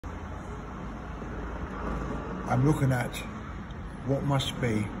I'm looking at what must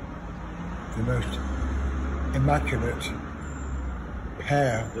be the most immaculate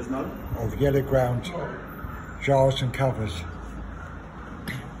pair of yellow ground jars and covers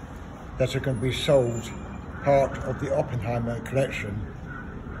that are going to be sold, part of the Oppenheimer Collection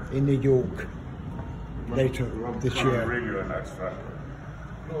in New York later this year.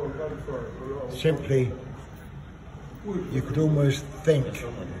 Simply, you could almost think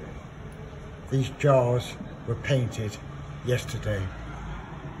these jars were painted yesterday.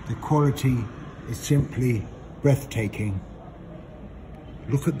 The quality is simply breathtaking.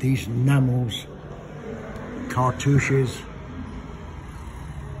 Look at these enamels, cartouches,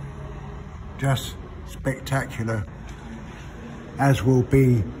 just spectacular, as will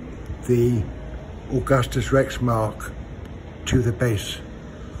be the Augustus Rex mark to the base.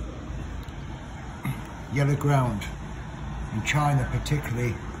 Yellow ground, in China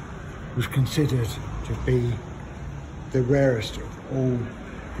particularly, was considered to be the rarest of all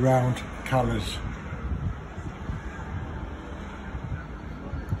ground colours.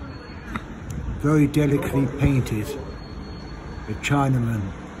 Very delicately painted, the Chinaman.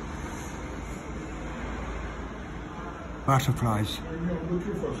 Butterflies.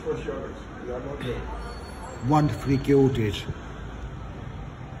 Wonderfully gilded,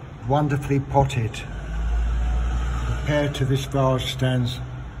 wonderfully potted. Compared to this vase stands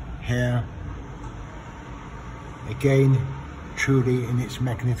here, again truly in its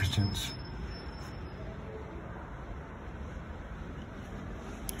magnificence.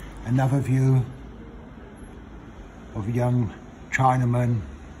 Another view of a young Chinaman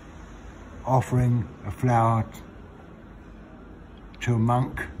offering a flower to a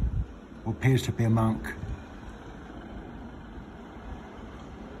monk, or appears to be a monk,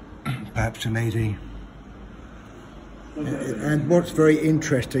 perhaps a lady. And what's very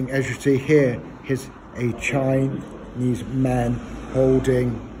interesting, as you see here, is a Chinese man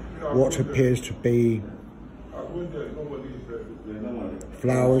holding what appears to be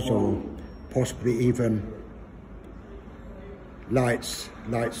flowers, or possibly even lights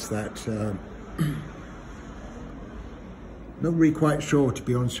that not really quite sure, to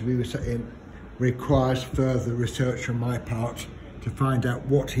be honest with you. It requires further research on my part to find out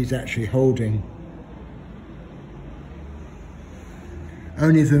what he's actually holding.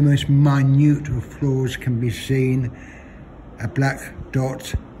 Only the most minute of flowers can be seen, a black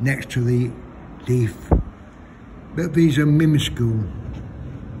dot next to the leaf. But these are minuscule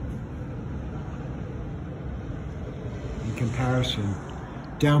in comparison.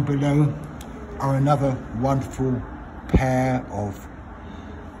 Down below are another wonderful pair of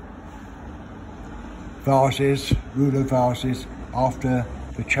vases, ruler vases, after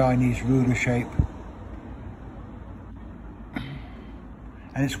the Chinese ruler shape.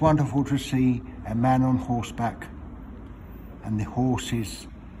 And it's wonderful to see a man on horseback, and the horse is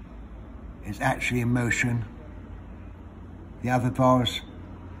actually in motion. The other vase,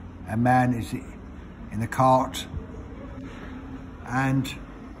 a man is in a cart, and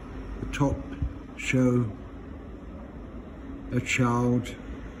the top show a child,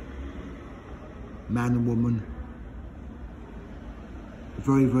 man and woman.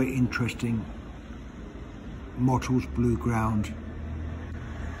 Very, very interesting. Mottles blue ground.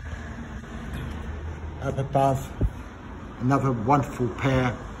 Up above, another wonderful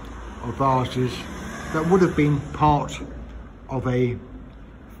pair of vases that would have been part of a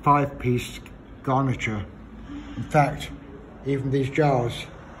 5-piece garniture. In fact, even these jars,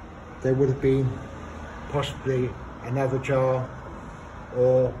 there would have been possibly another jar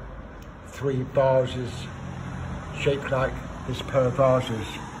or 3 vases shaped like this pair of vases.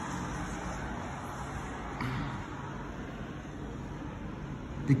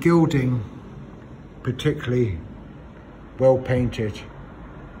 The gilding particularly well painted.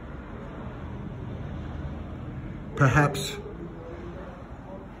 Perhaps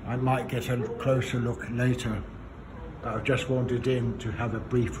I might get a closer look later, but I've just wandered in to have a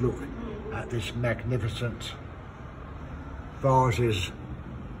brief look at this magnificent vases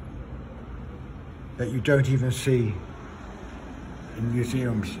that you don't even see in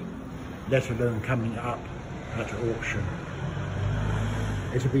museums, let alone coming up at auction.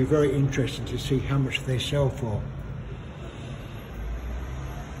 It'll be very interesting to see how much they sell for.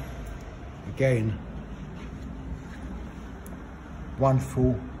 Again,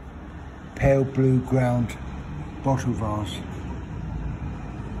 wonderful pale blue ground bottle vase.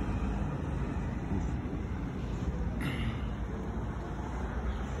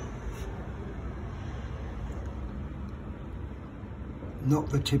 Not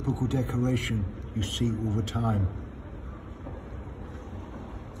the typical decoration you see all the time.